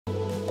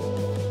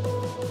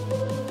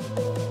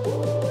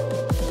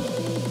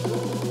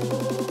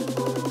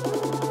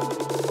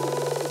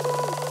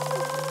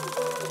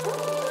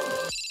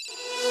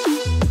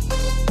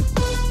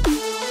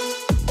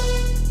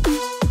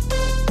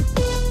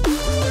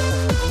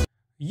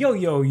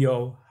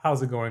Yo,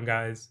 how's it going,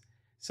 guys?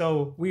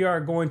 So, we are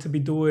going to be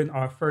doing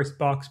our first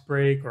box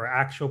break or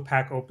actual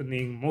pack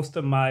opening. Most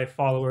of my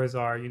followers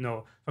are,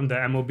 from the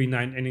MLB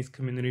 9 Innings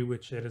community,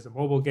 which it is a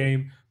mobile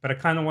game, but I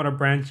kind of want to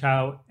branch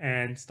out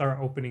and start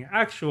opening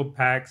actual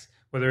packs,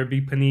 whether it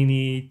be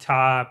Panini,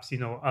 Tops,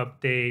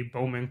 Update,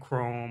 Bowman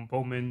Chrome,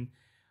 Bowman,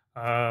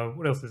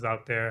 what else is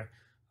out there?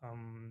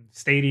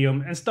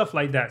 Stadium and stuff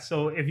like that.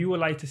 So, if you would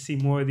like to see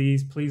more of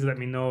these, please let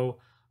me know.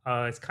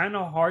 It's kind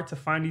of hard to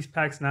find these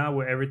packs now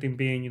with everything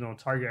being,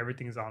 Target,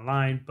 everything is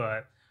online,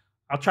 but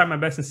I'll try my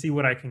best and see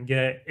what I can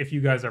get if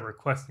you guys are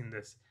requesting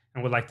this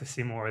and would like to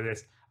see more of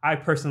this. I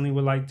personally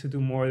would like to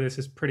do more of this.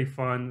 It's pretty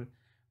fun,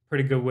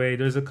 pretty good way.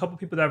 There's a couple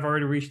people that have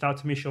already reached out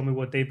to me, show me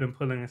what they've been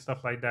pulling and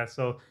stuff like that.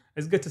 So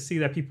it's good to see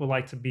that people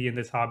like to be in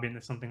this hobby and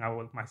it's something I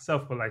would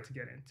myself would like to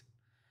get into.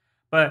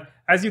 But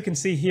as you can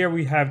see here,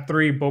 we have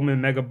 3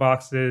 Bowman Mega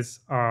Boxes.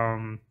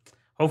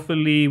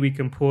 Hopefully, we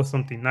can pull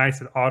something nice.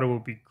 The auto will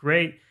be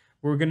great.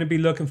 We're going to be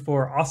looking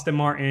for Austin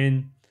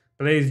Martin,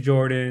 Blaze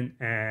Jordan,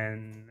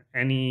 and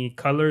any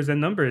colors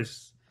and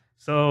numbers.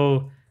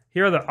 So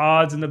here are the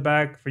odds in the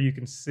back for you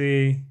can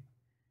see.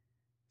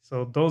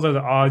 So those are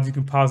the odds. You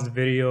can pause the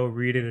video,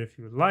 read it if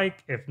you would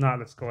like. If not,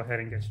 let's go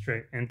ahead and get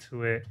straight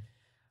into it.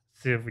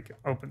 See if we can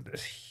open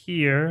this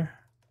here.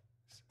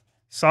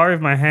 Sorry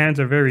if my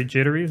hands are very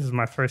jittery. This is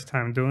my first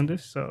time doing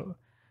this, so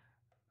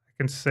I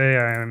can say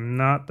I am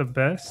not the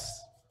best.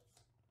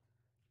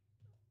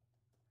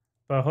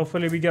 But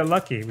hopefully we get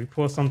lucky. We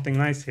pull something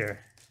nice here.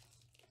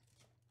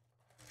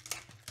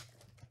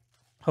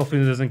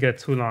 Hopefully it doesn't get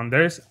too long.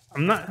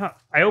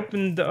 I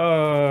opened,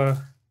 I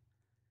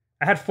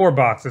had 4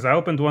 boxes. I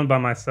opened one by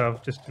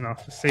myself just, to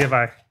see if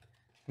I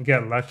can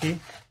get lucky.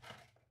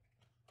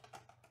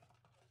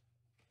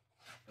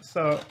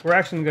 So we're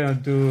actually going to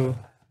do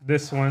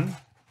this one.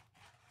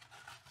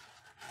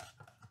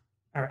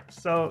 All right,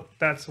 so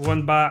that's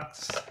one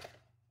box.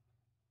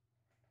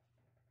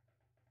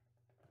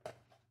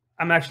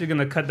 I'm actually going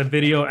to cut the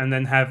video and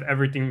then have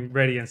everything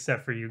ready and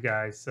set for you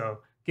guys. So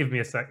give me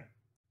a second.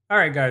 All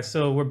right, guys,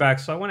 so we're back.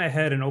 So I went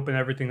ahead and opened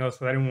everything else,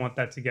 but I didn't want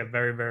that to get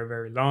very, very,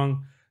 very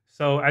long.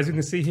 So as you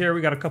can see here,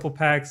 we got a couple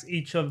packs.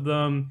 Each of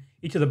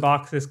the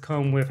boxes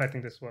come with, I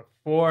think this is what,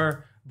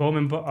 4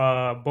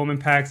 Bowman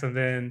packs, and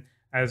then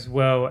as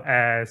well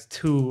as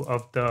 2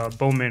 of the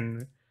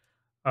Bowman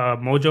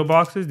Mojo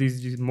boxes.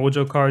 These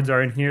Mojo cards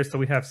are in here. So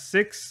we have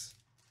 6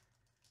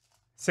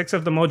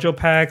 of the Mojo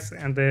packs,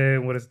 and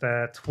then what is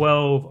that?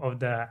 12 of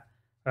the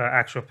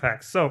actual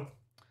packs. So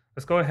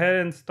let's go ahead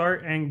and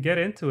start and get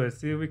into it.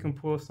 See if we can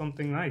pull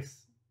something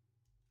nice.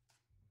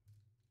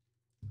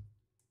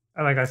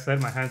 Like I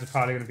said, my hands are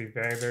probably going to be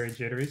very, very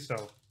jittery,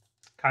 so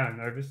kind of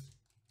nervous.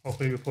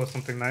 Hopefully we pull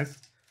something nice.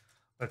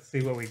 Let's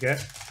see what we get.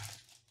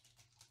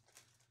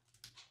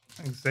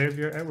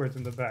 Xavier Edwards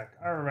in the back.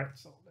 All right,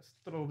 so let's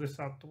throw this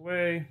out the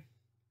way.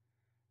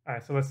 All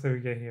right, so let's see what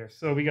we get here.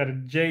 So we got a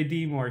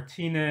J.D.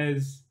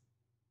 Martinez,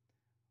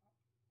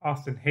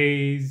 Austin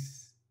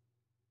Hayes,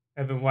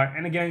 Evan White.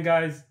 And again,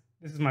 guys,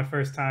 this is my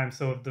first time,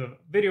 so if the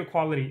video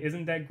quality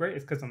isn't that great,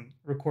 it's because I'm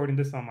recording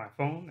this on my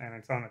phone and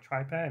it's on a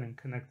tripod and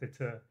connected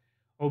to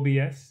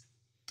OBS.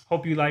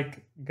 Hope you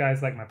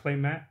guys like my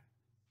playmat.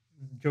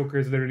 Joker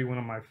is literally one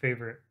of my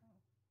favorite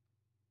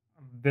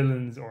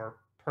villains or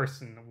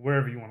person,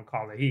 whatever you want to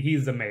call it.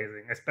 He's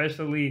amazing,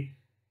 especially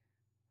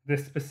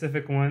this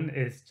specific one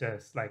is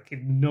just like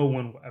no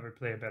one will ever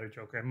play a better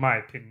Joker, in my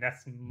opinion.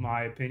 That's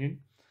my opinion.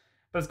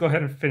 Let's go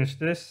ahead and finish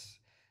this.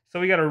 So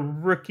we got a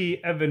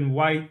rookie Evan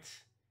White,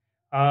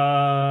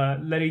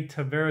 Letty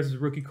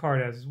Tavares' rookie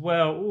card as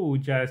well. Ooh,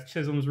 Jazz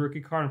Chisholm's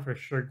rookie card. I'm for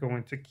sure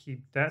going to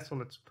keep that. So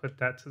let's put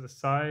that to the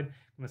side.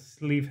 I'm gonna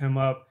sleeve him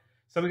up.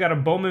 So we got a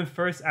Bowman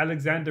first,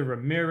 Alexander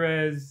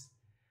Ramirez,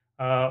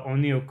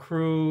 O'Neal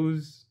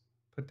Cruz.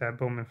 Put that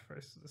Bowman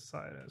first to the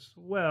side as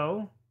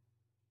well.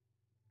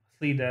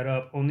 Lead that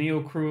up.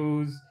 O'Neal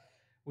Cruz.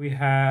 We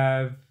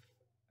have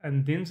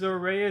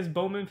Andinzo Reyes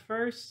Bowman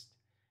first,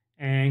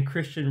 and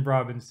Christian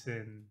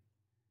Robinson,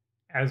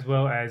 as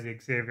well as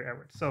Xavier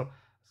Edwards. So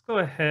let's go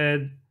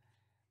ahead,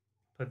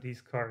 put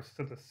these cards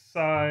to the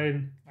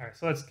side. All right,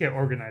 so let's get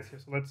organized here.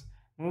 So let's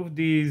move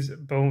these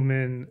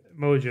Bowman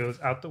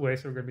Mojos out the way.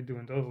 So we're gonna be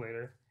doing those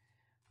later.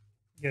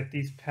 Get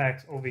these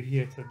packs over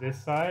here to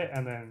this side,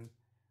 and then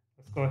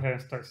let's go ahead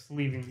and start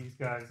sleeving these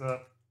guys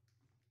up.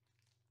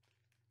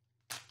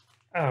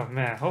 Oh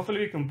man, hopefully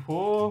we can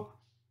pull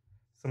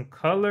some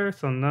color,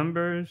 some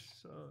numbers.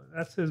 So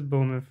that's his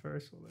Bowman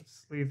first. So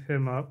let's sleeve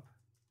him up.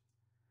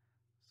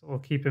 So we'll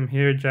keep him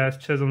here. Jazz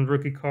Chisholm's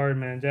rookie card,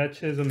 man. Jazz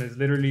Chisholm is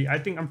literally,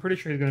 I'm pretty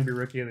sure he's going to be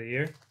rookie of the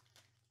year.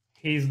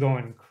 He's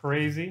going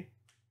crazy.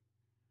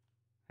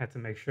 I had to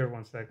make sure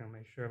 1 second,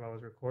 make sure if I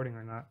was recording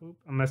or not. Oop,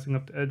 I'm messing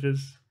up the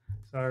edges.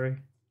 Sorry.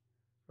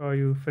 For all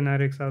you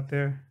fanatics out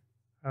there,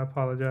 I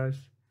apologize.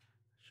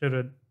 Should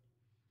have.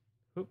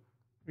 Oop,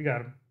 we got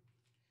him.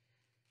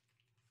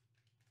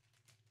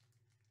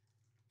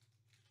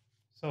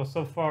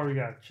 So far we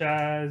got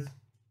Chaz,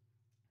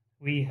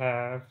 we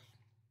have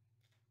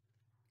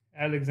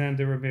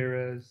Alexander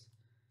Ramirez,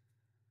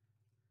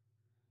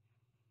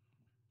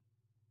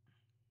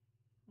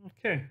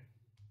 Okay,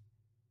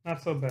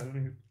 not so bad. Let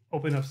me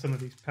open up some of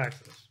these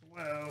packs as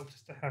well,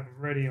 just to have them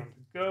ready on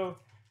the go.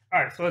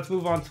 All right, so let's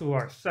move on to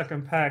our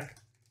second pack.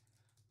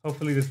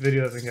 Hopefully this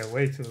video doesn't get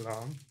way too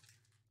long.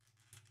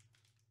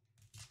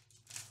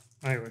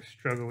 I always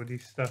struggle with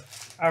these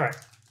stuff. All right.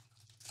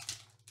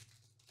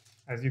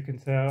 As you can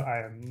tell,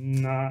 I am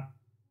not.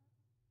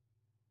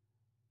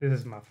 This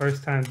is my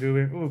first time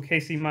doing. Ooh,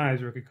 Casey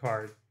Mize rookie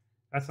card.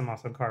 That's an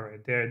awesome card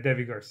right there.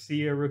 Devi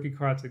Garcia rookie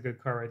card. That's a good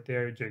card right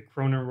there. Jake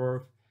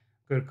Cronenworth,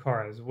 good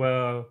card as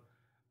well.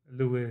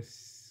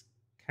 Luis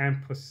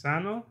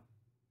Camposano.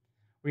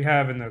 We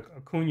have an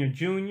Acuna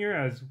Jr.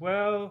 as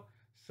well.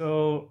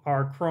 So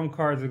our chrome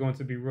cards are going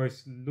to be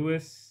Royce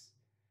Lewis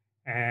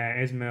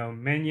and Ismael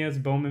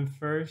Menyes, Bowman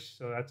first.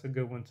 So that's a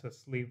good one to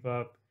sleeve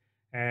up.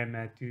 And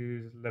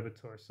Matthews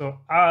Levitor. So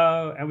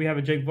and we have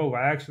a Jake Vogel.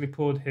 I actually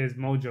pulled his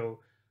mojo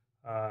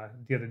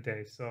the other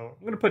day. So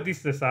I'm gonna put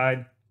these to the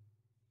side.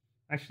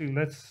 Actually,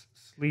 let's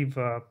sleeve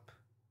up.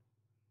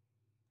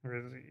 Where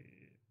is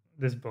he?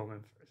 This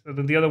Bowman first. So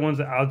the other ones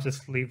that I'll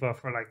just sleeve up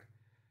for like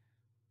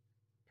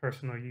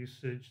personal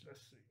usage. Let's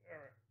see. All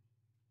right.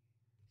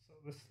 So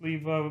let's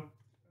sleeve up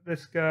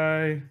this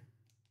guy.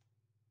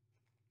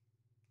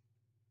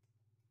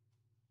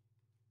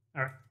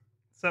 All right.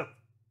 So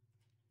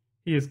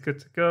he is good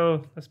to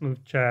go. Let's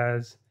move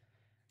Chaz.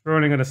 We're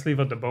only going to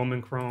sleeve up the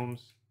Bowman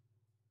Chromes.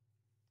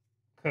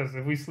 Because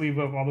if we sleeve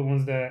up all the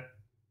ones that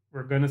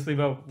we're going to sleeve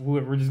up,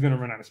 we're just going to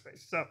run out of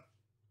space.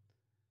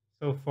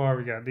 So far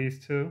we got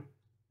these two.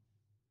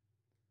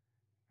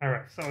 All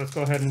right, so let's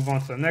go ahead and move on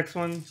to the next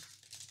one.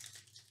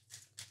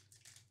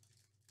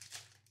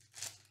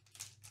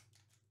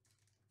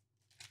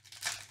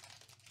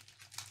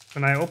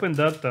 When I opened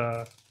up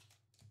the,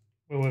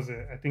 what was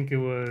it? I think it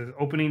was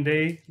opening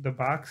day, the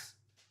box.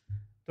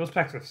 Those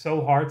packs are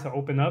so hard to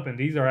open up, and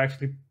these are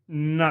actually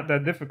not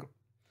that difficult.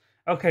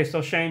 Okay,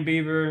 so Shane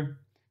Bieber,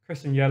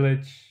 Christian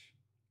Yelich,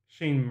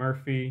 Shane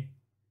Murphy,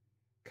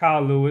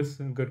 Kyle Lewis,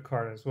 a good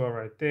card as well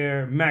right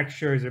there. Max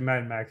Scherzer,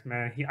 Mad Max,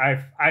 man.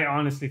 I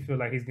honestly feel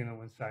like he's going to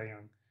win Cy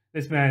Young.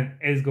 This man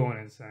is going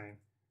insane.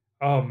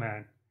 Oh,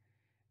 man.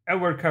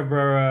 Edward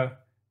Cabrera.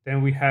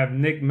 Then we have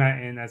Nick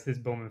Matten as his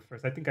Bowman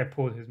first. I think I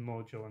pulled his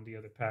mojo on the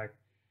other pack.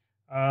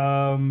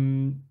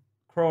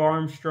 Crow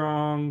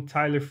Armstrong,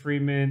 Tyler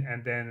Freeman,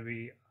 and then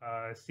we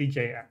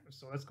CJ Atlas.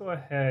 So let's go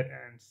ahead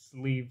and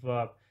sleeve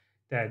up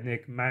that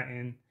Nick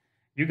Matten.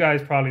 You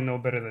guys probably know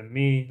better than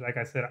me. Like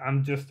I said,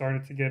 I'm just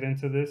starting to get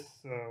into this,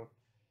 so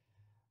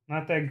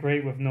not that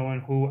great with knowing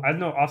who. I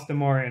know Austin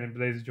Moore and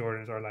Blaze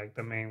Jordans are like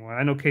the main one.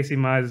 I know Casey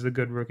Mize is a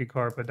good rookie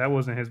card, but that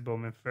wasn't his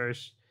Bowman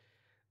first.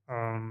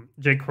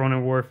 Jake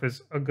Cronenworth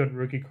is a good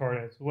rookie card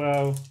as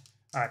well.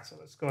 All right, so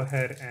let's go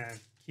ahead and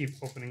keep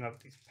opening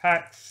up these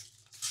packs.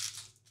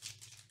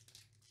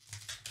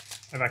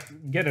 If I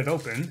can get it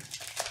open.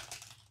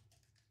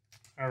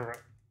 All right.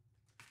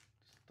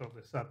 Just throw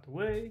this out the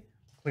way.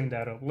 Clean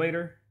that up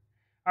later.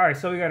 All right,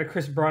 so we got a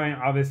Chris Bryant.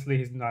 Obviously,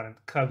 he's not in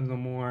the Cubs no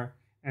more.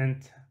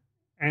 And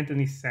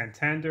Anthony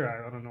Santander.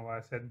 I don't know why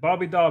I said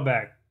Bobby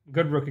Dahlback.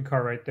 Good rookie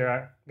card right there.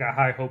 I got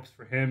high hopes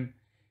for him.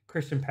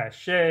 Christian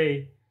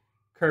Pache.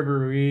 Kirby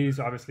Ruiz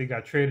obviously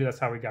got traded. That's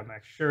how we got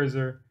Max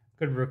Scherzer.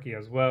 Good rookie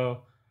as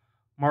well.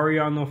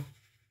 Mario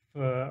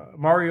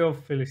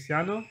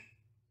Feliciano.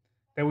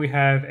 Then we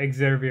have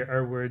Xavier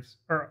Edwards.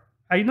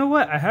 You know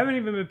what? I haven't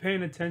even been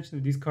paying attention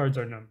if these cards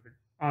are numbered,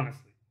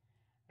 honestly.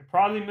 I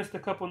probably missed a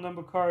couple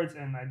number cards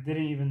and I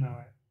didn't even know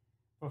it.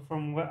 But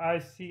from what I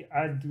see,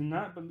 I do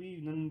not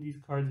believe none of these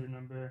cards are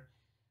numbered.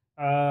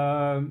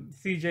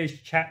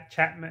 CJ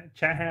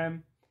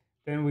Chatham.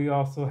 Then we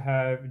also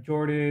have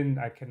Jordan.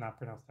 I cannot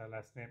pronounce that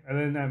last name.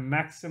 And then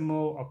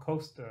Maximo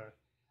Acosta.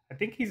 I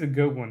think he's a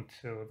good one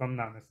too, if I'm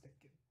not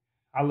mistaken.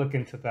 I'll look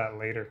into that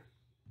later.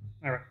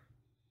 All right.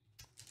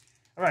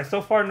 All right,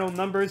 so far no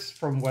numbers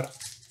from what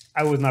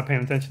I was not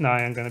paying attention. Now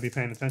I am going to be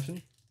paying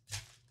attention.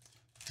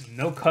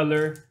 No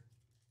color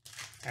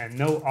and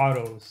no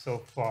autos so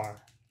far.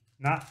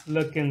 Not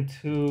looking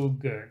too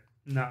good.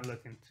 Not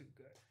looking too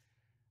good.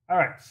 All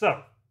right,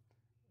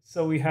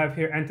 so we have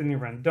here Anthony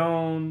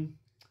Rendon.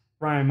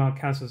 Ryan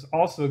Mountcastle is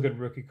also a good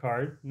rookie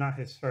card. Not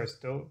his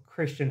first, though.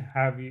 Christian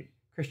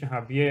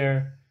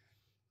Javier.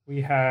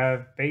 We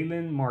have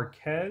Balin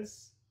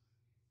Marquez.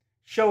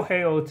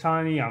 Shohei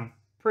Ohtani. I'm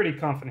pretty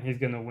confident he's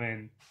going to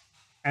win.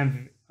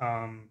 And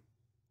going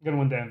to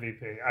win the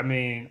MVP. I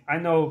mean, I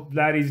know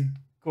Vladdy's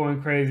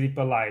going crazy,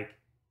 but, like,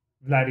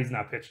 Vladdy's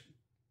not pitching.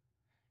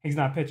 He's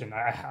not pitching.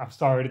 I'm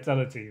sorry to tell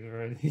it to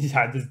you.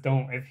 I just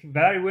don't. If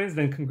Vladdy wins,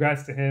 then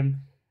congrats to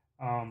him.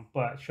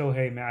 But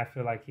Shohei, man, I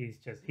feel like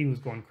he was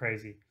going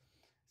crazy.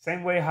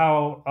 Same way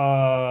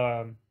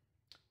how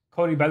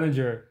Cody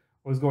Bellinger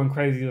was going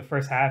crazy the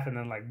first half and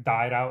then like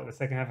died out the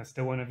second half and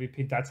still won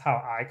MVP. That's how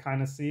I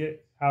kind of see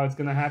it, how it's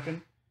going to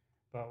happen.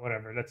 But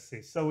whatever, let's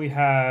see. So we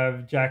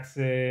have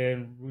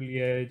Jackson,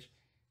 Ruliege.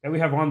 Then we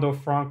have Rondo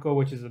Franco,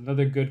 which is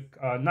another good,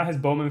 not his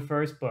Bowman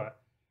first, but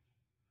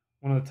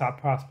one of the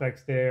top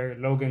prospects there.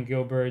 Logan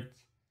Gilbert,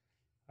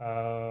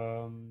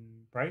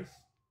 Bryce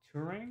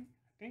Turang,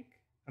 I think.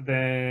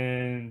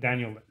 then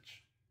Daniel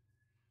Lynch.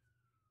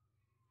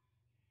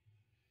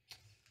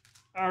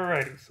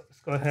 Alrighty, so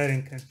let's go ahead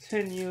and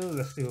continue.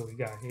 Let's see what we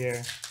got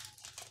here.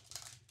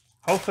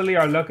 Hopefully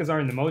our luck is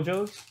in the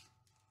mojos.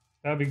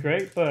 That'd be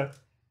great, but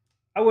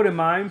I wouldn't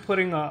mind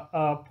putting an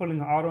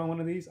auto on one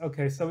of these.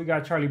 Okay, so we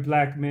got Charlie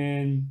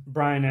Blackmon,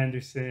 Brian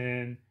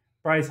Anderson,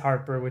 Bryce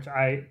Harper, which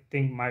I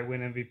think might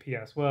win MVP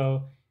as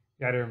well.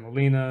 Yadier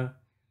Molina,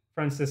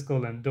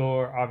 Francisco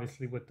Lindor,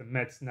 obviously with the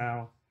Mets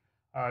now.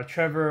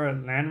 Trevor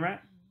Lanich,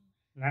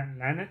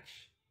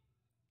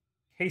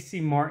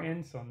 Casey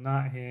Martin, so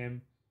not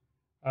him.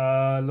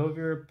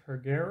 Lovier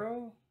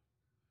Perguero,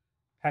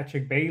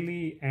 Patrick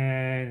Bailey,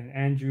 and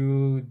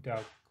Andrew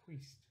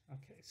Dalquist.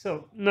 Okay,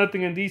 so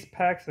nothing in these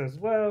packs as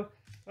well.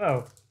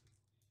 Well,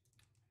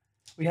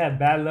 we had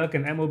bad luck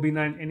in MLB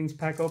 9 innings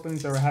pack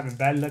openings, or we're having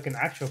bad luck in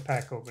actual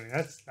pack opening.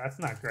 That's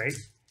not great.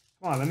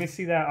 Come on, let me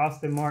see that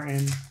Austin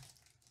Martin.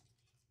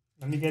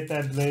 Let me get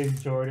that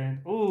Blaze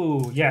Jordan.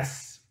 Ooh,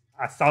 yes.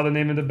 I saw the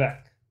name in the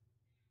back.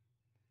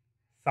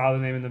 Saw the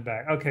name in the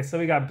back. Okay, so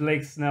we got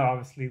Blake Snell,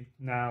 obviously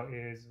now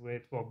is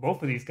with, well,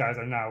 both of these guys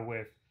are now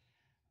with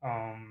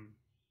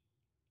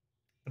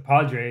the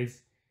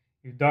Padres.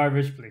 Yu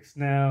Darvish, Blake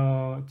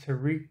Snell,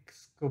 Tariq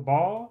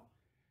Skubal,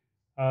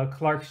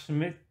 Clark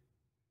Schmidt,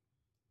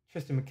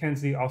 Tristan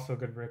McKenzie, also a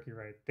good rookie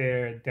right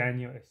there.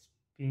 Daniel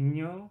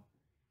Espino,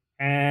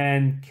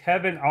 and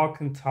Kevin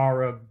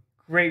Alcantara.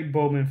 Great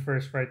Bowman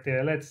first right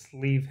there. Let's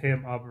leave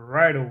him up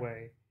right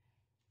away.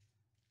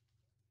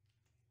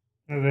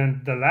 And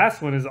then the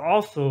last one is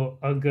also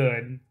a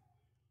good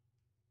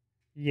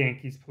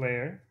Yankees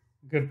player.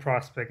 Good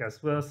prospect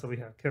as well. So we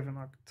have Kevin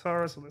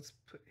Alcantara. So let's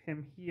put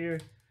him here.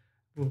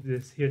 Move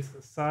this here to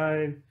the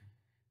side.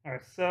 All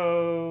right,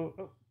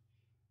 so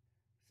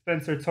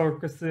Spencer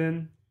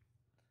Torkelson.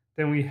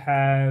 Then we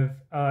have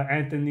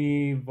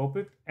Anthony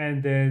Volpe.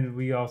 And then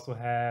we also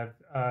have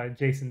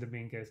Jason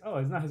Dominguez. Oh,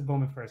 it's not his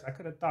Bowman first. I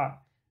could have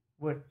thought,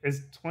 what,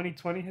 is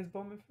 2020 his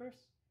Bowman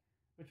first?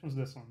 Which one's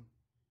this one?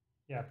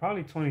 Yeah,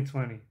 probably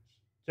 2020.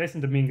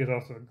 Jason Dominguez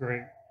also a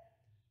great,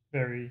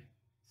 very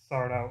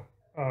sought out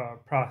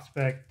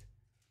prospect.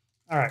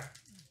 All right.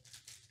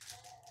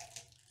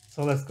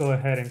 So let's go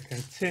ahead and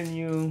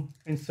continue.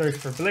 In search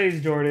for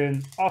Blaze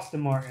Jordan,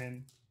 Austin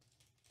Martin.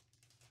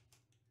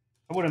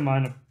 I wouldn't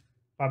mind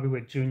Bobby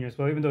Witt Jr. as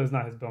well, even though it's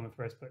not his Bowman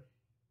first, but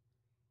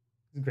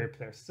he's a great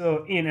player.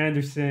 So Ian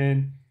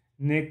Anderson,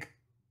 Nick,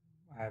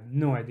 I have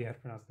no idea how to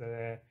pronounce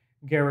that.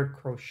 Garrett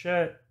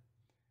Crochet.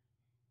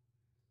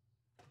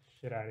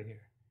 Shit out of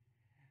here.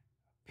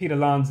 Pete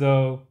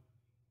Alonso,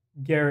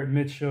 Garrett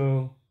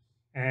Mitchell,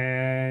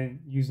 and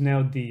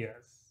Yusnel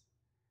Diaz.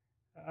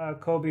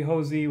 Kobe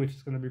Hosey, which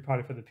is going to be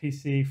probably for the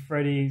PC,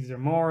 Freddie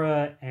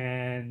Zamora,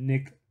 and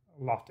Nick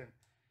Lofton.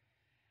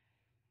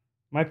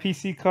 My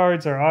PC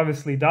cards are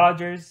obviously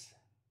Dodgers.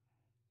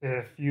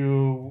 If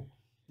you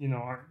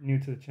aren't new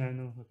to the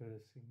channel, look at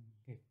this.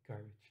 Get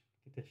garbage.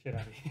 Get this shit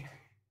out of here.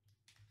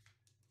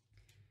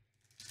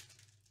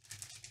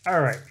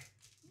 All right.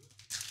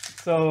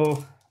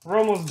 So we're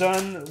almost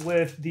done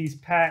with these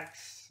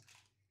packs.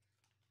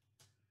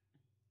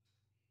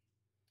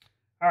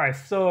 All right,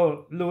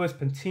 so Luis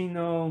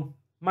Pantino,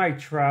 Mike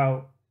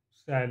Trout,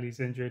 sadly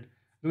he's injured,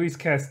 Luis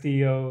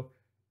Castillo,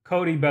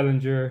 Cody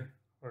Bellinger,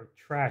 or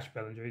Trash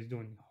Bellinger, he's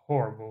doing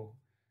horrible.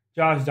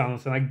 Josh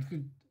Donaldson, like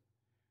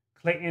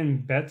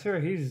Clayton Better,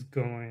 he's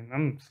going,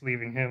 I'm just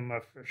leaving him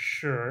up for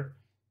sure,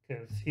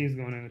 because he's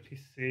going in the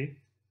PC.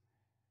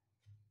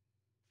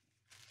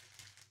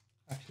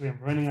 Actually, I'm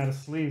running out of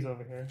sleeves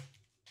over here.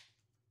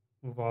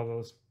 Move all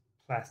those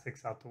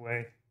plastics out the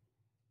way.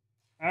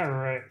 All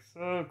right,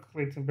 so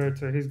Clayton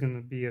Berter, he's going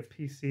to be a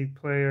PC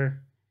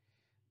player.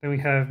 Then we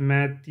have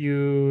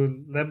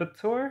Matthew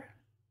Lebator,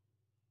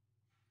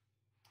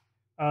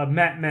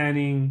 Matt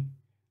Manning,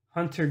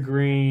 Hunter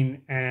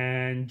Green,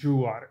 and Drew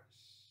Waters.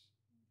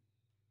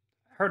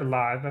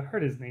 I've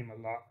heard his name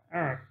a lot.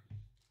 All right,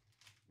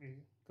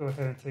 go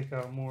ahead and take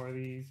out more of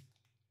these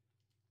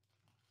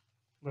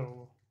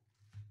little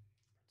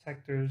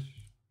protectors,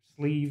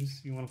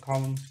 sleeves, you want to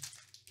call them.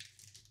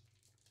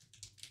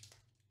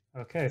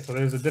 Okay, so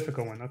there's a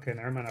difficult one. Okay,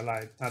 never mind, I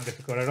lied. Not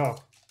difficult at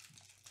all.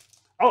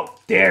 Oh,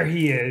 there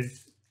he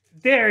is.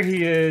 There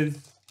he is.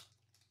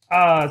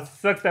 It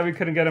sucks that we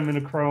couldn't get him in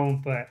a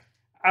chrome, but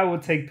I will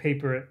take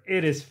paper.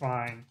 It is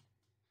fine.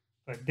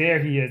 But there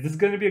he is. This is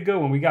going to be a good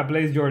one. We got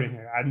Blaze Jordan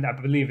here. I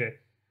believe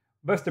it.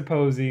 Buster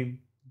Posey,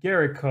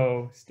 Garrett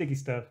Cole, Sticky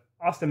Stuff,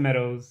 Austin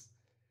Meadows,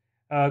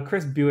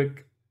 Chris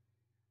Buick,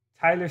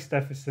 Tyler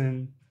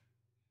Stephenson,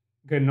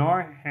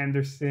 Gunnar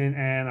Henderson,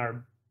 and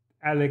our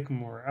Alec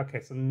Moore.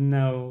 Okay, so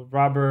no.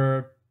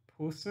 Robert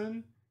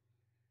Poussin,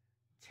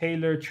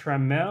 Taylor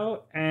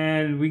Trammell,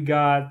 and we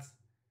got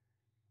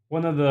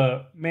one of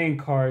the main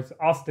cards,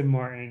 Austin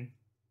Martin,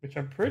 which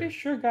I'm pretty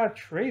sure got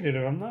traded,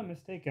 if I'm not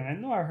mistaken. I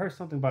know I heard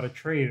something about a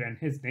trade and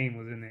his name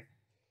was in it.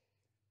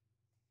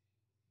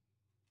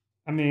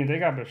 I mean, they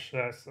got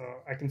Bichette, so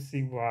I can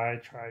see why I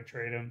try to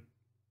trade him.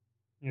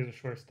 Here's a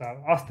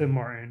shortstop, Austin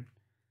Martin.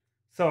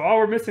 So all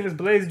we're missing is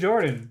Blaze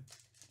Jordan.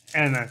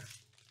 And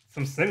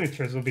Some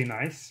signatures will be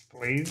nice,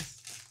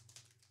 please.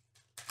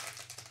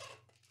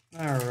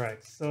 All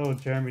right, so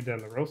Jeremy De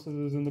La Rosa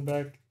is in the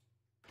back.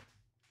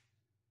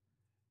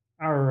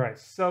 All right,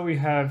 so we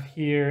have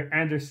here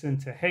Anderson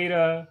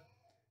Tejeda,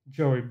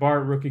 Joey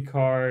Bart rookie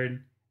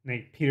card,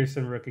 Nate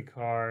Peterson rookie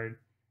card,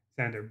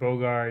 Xander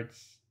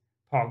Bogaerts,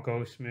 Paul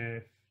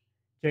Goldschmidt,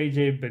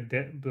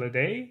 JJ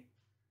Bleday,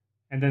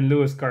 and then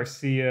Luis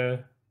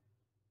Garcia,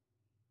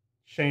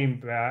 Shane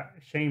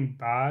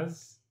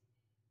Baz,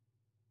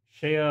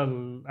 Shea,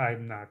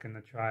 I'm not going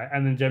to try,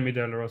 and then Jeremy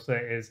De La Rosa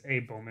is a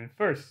Bowman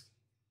first.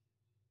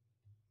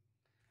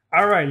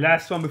 All right,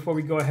 last one before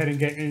we go ahead and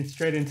get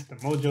straight into the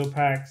Mojo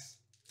packs.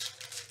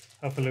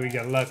 Hopefully we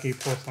get lucky,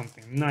 pull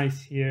something nice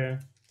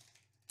here.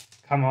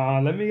 Come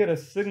on, let me get a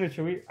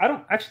signature.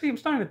 I'm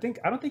starting to think,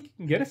 I don't think you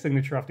can get a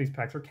signature off these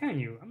packs, or can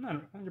you? I'm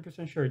not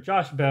 100% sure.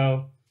 Josh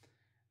Bell,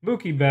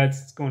 Mookie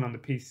Betts, it's going on the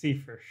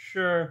PC for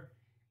sure.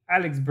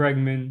 Alex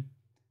Bregman,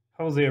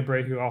 Jose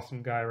Abreu,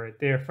 awesome guy right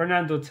there.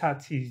 Fernando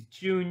Tatis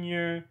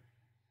Jr.,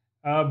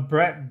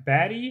 Brett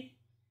Batty,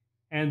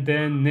 and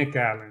then Nick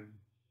Allen.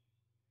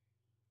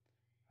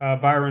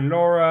 Byron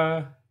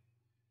Laura,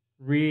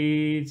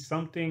 Reed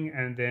something,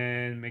 and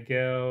then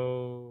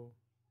Miguel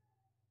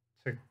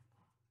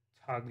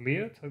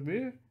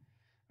Taglia.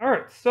 All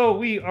right, so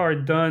we are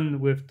done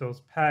with those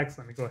packs.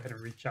 Let me go ahead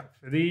and reach out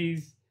for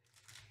these.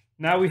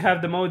 Now we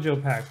have the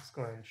Mojo packs. Let's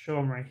go ahead and show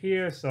them right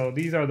here. So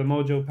these are the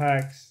Mojo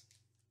packs.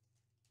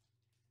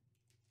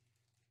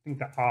 I think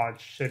the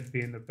odds should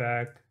be in the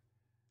back.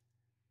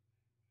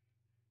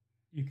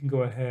 You can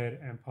go ahead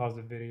and pause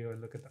the video and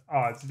look at the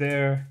odds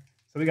there.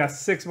 So we got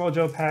 6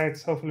 Mojo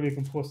packs. Hopefully we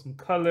can pull some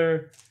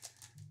color.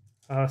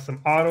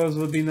 Some autos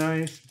would be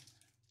nice.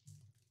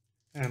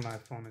 And my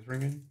phone is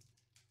ringing.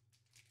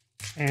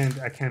 And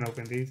I can't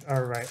open these.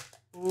 All right.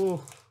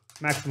 Ooh,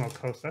 Maximo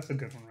Coast. That's a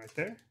good one right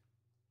there.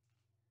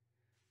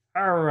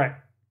 All right.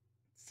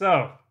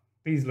 So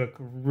these look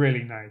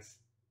really nice.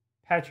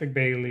 Patrick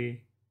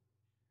Bailey,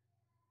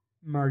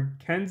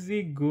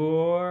 Mackenzie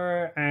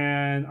Gore,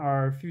 and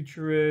our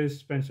futurist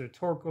Spencer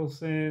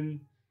Torkelson.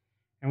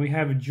 And we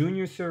have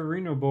Junior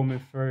Severino Bowman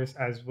first,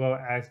 as well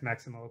as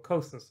Maximo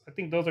Acosta. I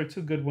think those are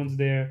 2 good ones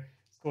there.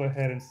 Let's go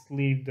ahead and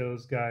sleeve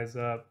those guys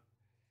up.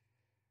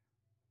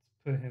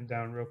 Let's put him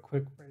down real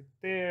quick right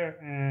there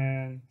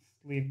and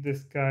sleeve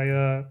this guy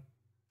up.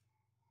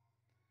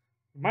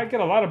 We might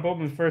get a lot of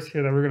Bowman first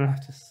here that we're going to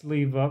have to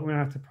sleeve up. We're going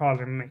to have to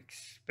probably make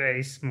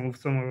space, move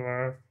some of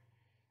our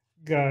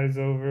guys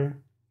over.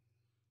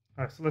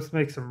 All right, so let's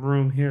make some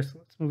room here. So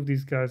let's move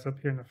these guys up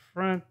here in the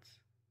front.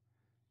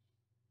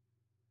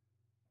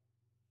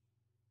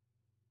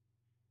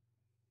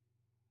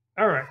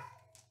 All right,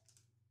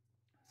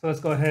 so let's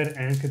go ahead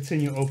and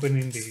continue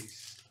opening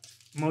these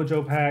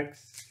Mojo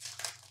packs.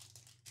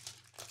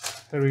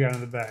 What do we got in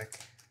the back?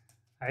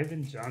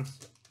 Ivan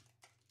Johnson.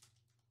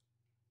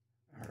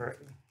 All right.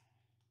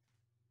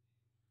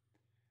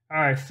 All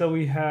right, so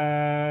we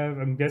have,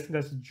 I'm guessing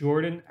that's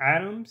Jordan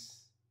Adams.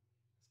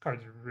 This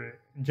card's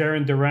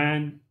Jaron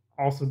Duran,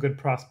 also good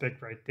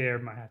prospect right there.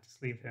 Might have to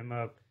sleeve him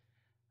up.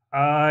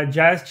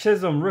 Jazz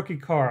Chisholm, rookie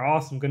card.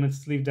 Awesome. Gonna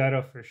sleeve that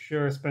up for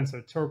sure.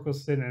 Spencer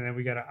Torkelson, and then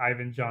we got an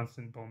Ivan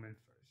Johnson Bowman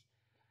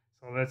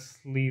first. So let's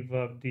sleeve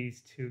up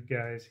these 2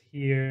 guys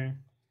here.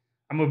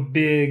 I'm a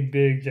big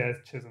Jazz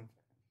Chisholm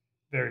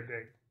fan. Very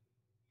big.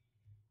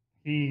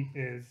 He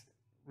is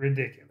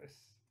ridiculous.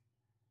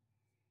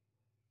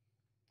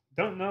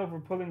 Don't know if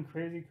we're pulling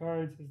crazy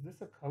cards. Is this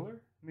a color?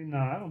 I mean, no,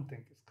 I don't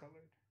think it's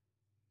colored.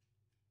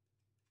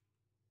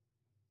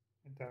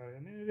 I doubt it. I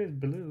mean, it is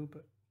blue,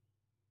 but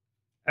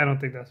I don't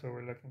think that's what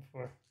we're looking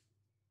for.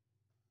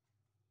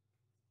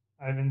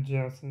 Ivan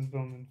Johnson's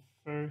Bowman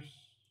first.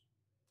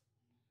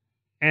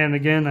 And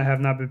again, I have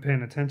not been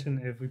paying attention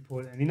if we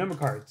pulled any number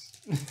cards.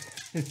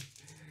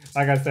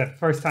 Like I said,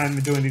 first time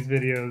doing these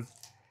videos.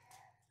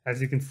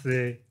 As you can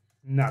see,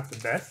 not the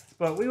best.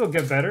 But we will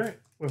get better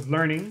with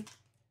learning.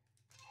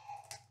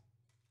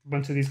 A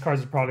bunch of these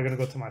cards are probably going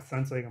to go to my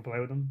son so he can play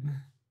with them.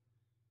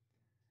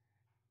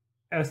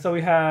 So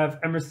we have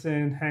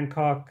Emerson,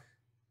 Hancock.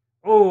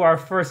 Oh, our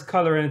first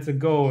color, and it's a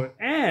gold.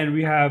 And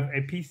we have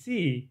a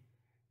PC,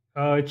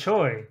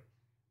 Choi.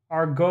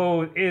 Our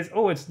gold is,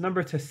 it's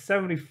numbered to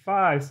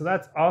 75. So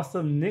that's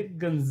awesome. Nick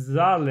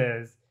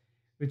Gonzalez,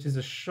 which is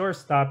a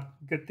shortstop.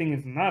 Good thing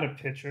it's not a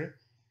pitcher.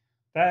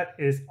 That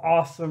is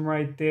awesome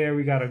right there.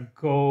 We got a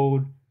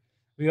gold.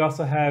 We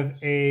also have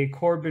a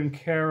Corbin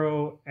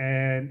Carroll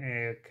and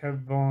a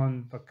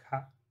Kevon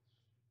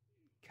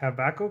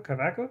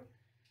Cavaco.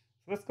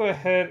 Let's go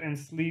ahead and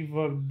sleeve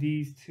up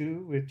these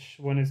 2, which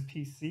one is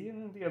PC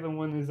and the other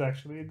one is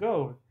actually a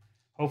gold.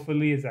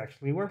 Hopefully it's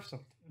actually worth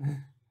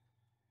something.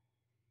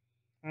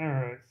 All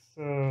right,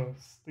 so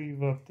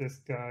sleeve up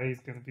this guy. He's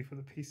going to be for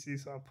the PC,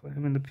 so I'll put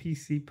him in the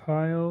PC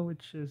pile,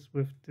 which is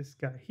with this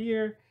guy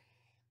here.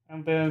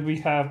 And then we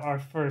have our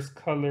first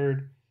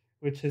colored,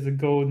 which is a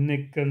gold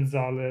Nick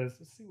Gonzalez.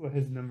 Let's see what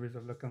his numbers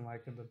are looking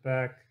like in the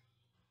back.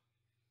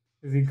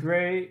 Is he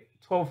great?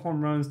 12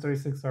 home runs,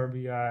 36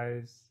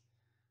 RBIs.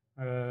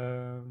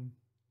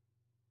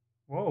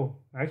 Whoa,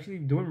 actually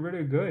doing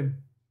really good.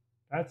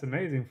 That's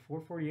amazing.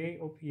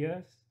 448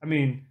 OPS. I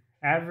mean,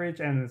 average,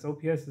 and its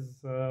OPS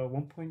is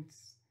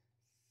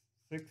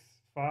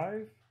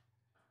 1.65.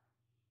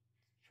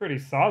 Pretty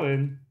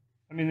solid.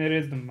 I mean, it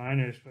is the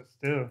minors, but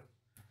still.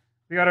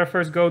 We got our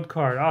first gold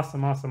card.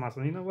 Awesome, awesome,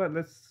 awesome. You know what?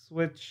 Let's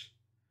switch.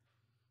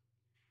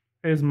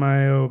 Here's my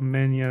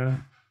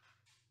Omenia.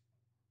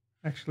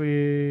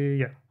 Actually,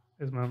 yeah.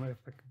 Here's my. If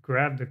I could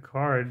grab the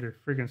card, they're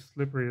freaking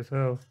slippery as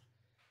hell.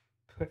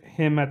 Put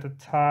him at the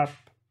top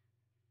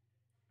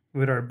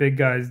with our big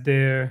guys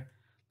there.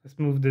 Let's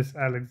move this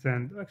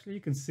Alexander. Actually,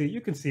 you can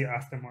see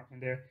Aston Martin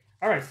there.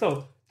 All right,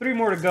 so 3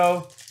 more to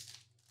go.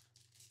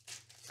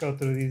 Let's go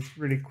through these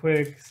really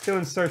quick. Still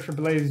in search for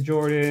Blaze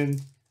Jordan,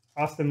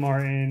 Aston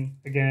Martin.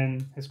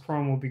 Again, his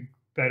chrome will be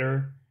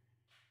better.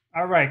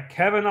 All right,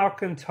 Kevin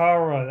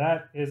Alcantara.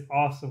 That is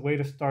awesome. Way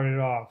to start it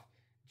off.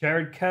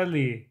 Jared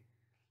Kelly,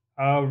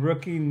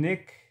 rookie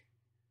Nick.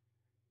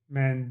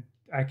 Man,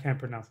 I can't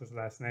pronounce his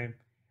last name.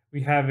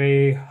 We have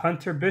a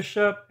Hunter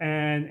Bishop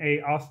and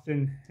a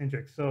Austin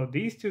Hendricks. So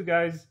these two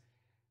guys,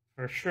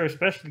 for sure,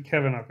 especially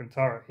Kevin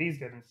Alcantara, he's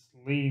getting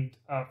sleeved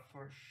up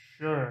for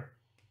sure.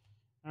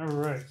 All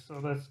right, so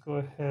let's go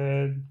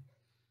ahead. I'm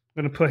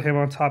going to put him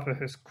on top of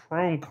his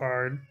Chrome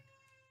card.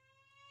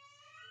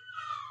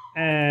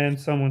 And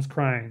someone's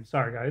crying.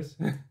 Sorry, guys.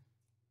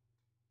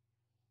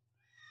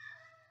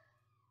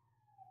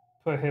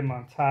 Put him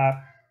on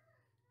top.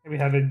 And we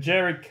have a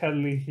Jared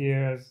Kelly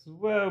here as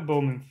well.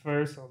 Bowman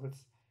first. So let's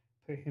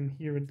put him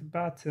here at the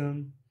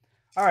bottom.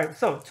 All right,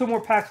 so 2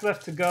 more packs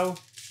left to go.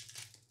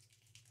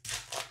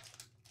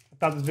 I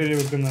thought this video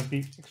was going to be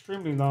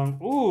extremely long.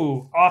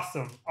 Ooh,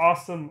 awesome,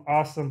 awesome,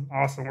 awesome,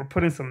 awesome. We're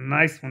putting some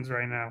nice ones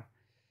right now.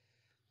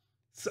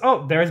 So,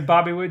 oh, there's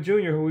Bobby Witt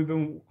Jr., who we've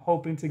been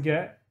hoping to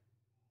get.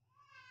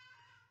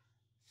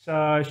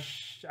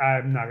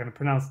 I'm not going to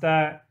pronounce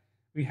that.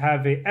 We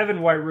have a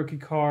Evan White rookie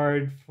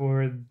card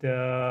for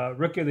the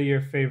Rookie of the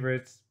Year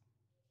favorites,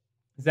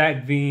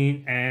 Zach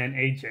Veen and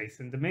a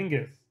Jason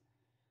Dominguez,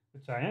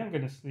 which I am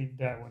going to sleeve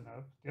that one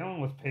up. The other one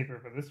was paper,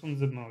 but this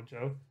one's a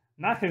mojo.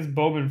 Not his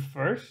Bowman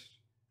first,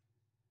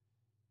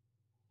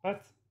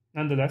 but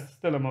nonetheless,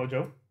 still a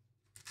mojo.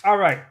 All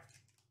right.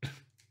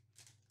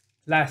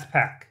 Last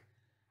pack.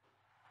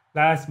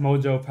 Last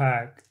mojo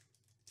pack.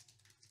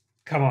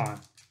 Come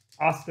on.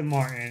 Aston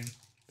Martin,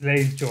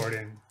 Blaze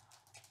Jordan.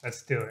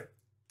 Let's do it.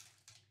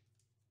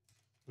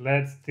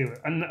 Let's do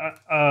it. And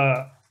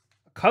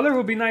color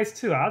would be nice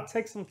too. I'll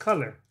take some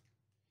color.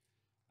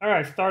 All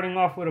right, starting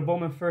off with a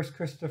Bowman first,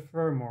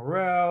 Christopher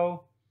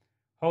Morel,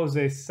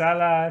 Jose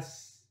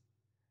Salas,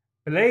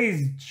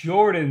 Blaze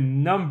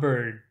Jordan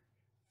numbered,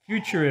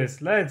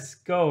 Futurist. Let's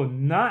go.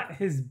 Not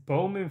his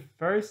Bowman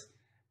first,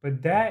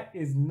 but that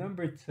is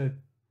numbered to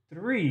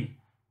 3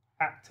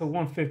 to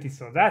 150.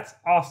 So that's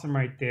awesome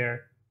right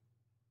there.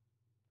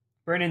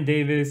 Brennan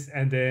Davis,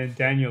 and then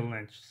Daniel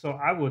Lynch. So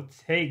I will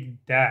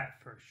take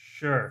that for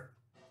sure.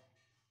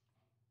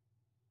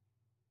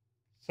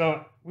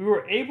 So we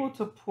were able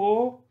to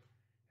pull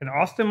an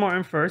Aston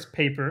Martin first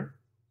paper,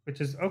 which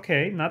is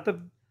okay, not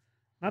the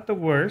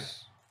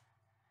worst.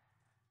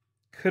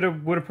 Would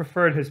have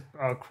preferred his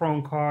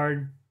Chrome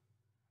card.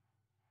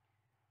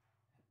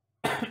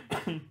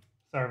 Sorry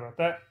about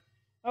that.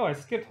 Oh, I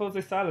skipped Jose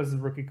Salas'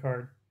 rookie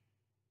card.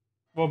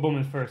 Well,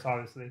 Bowman's first,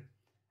 obviously.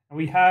 And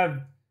we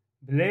have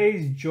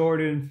Blaze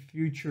Jordan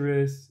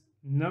Futurist,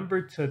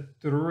 number to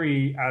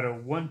 3 out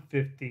of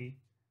 150.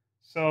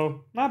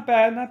 So not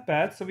bad, not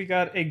bad. So we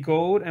got a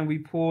gold and we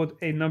pulled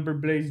a number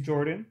Blaze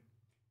Jordan.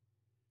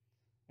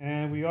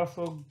 And we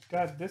also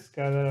got this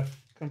guy that I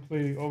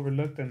completely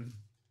overlooked and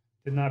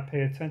did not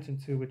pay attention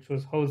to, which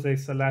was Jose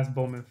Salas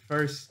Bowman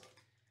first.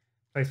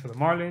 Plays for the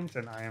Marlins,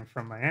 and I am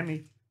from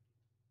Miami.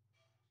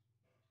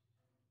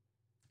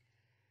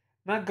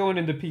 Not going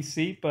into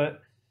PC,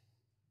 but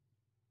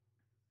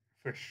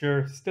for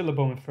sure, still a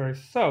Bowman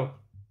first. So,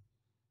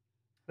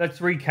 let's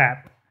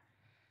recap.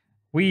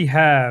 We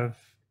have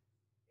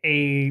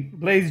a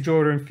Blaze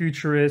Jordan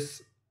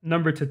Futurist,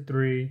 number to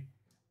 3.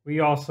 We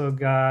also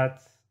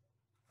got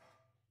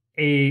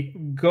a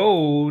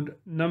gold,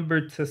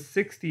 number to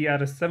 60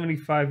 out of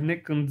 75,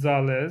 Nick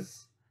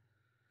Gonzalez.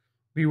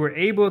 We were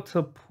able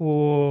to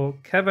pull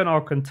Kevin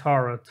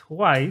Alcantara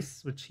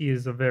twice, which he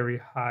is a very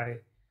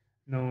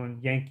high-known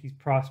Yankees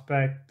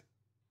prospect.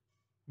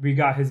 We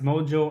got his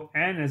mojo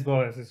and as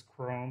well as his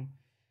chrome.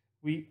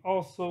 We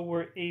also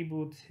were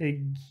able to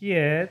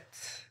get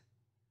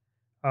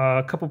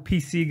a couple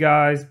PC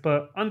guys,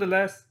 but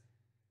nonetheless,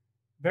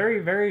 very,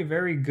 very,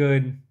 very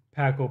good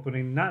pack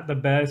opening. Not the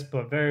best,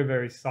 but very,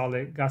 very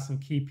solid. Got some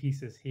key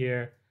pieces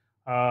here.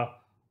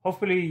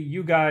 Hopefully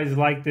you guys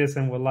like this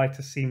and would like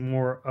to see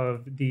more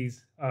of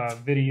these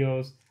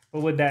videos.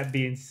 But with that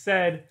being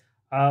said,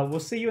 we'll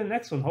see you in the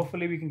next one.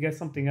 Hopefully we can get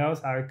something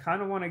else. I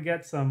kind of want to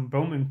get some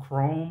Bowman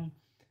Chrome.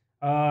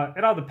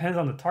 It all depends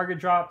on the target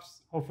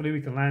drops. Hopefully we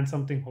can land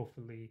something.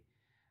 Hopefully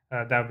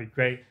that would be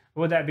great.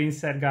 But with that being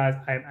said, guys,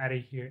 I am out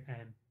of here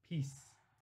and peace.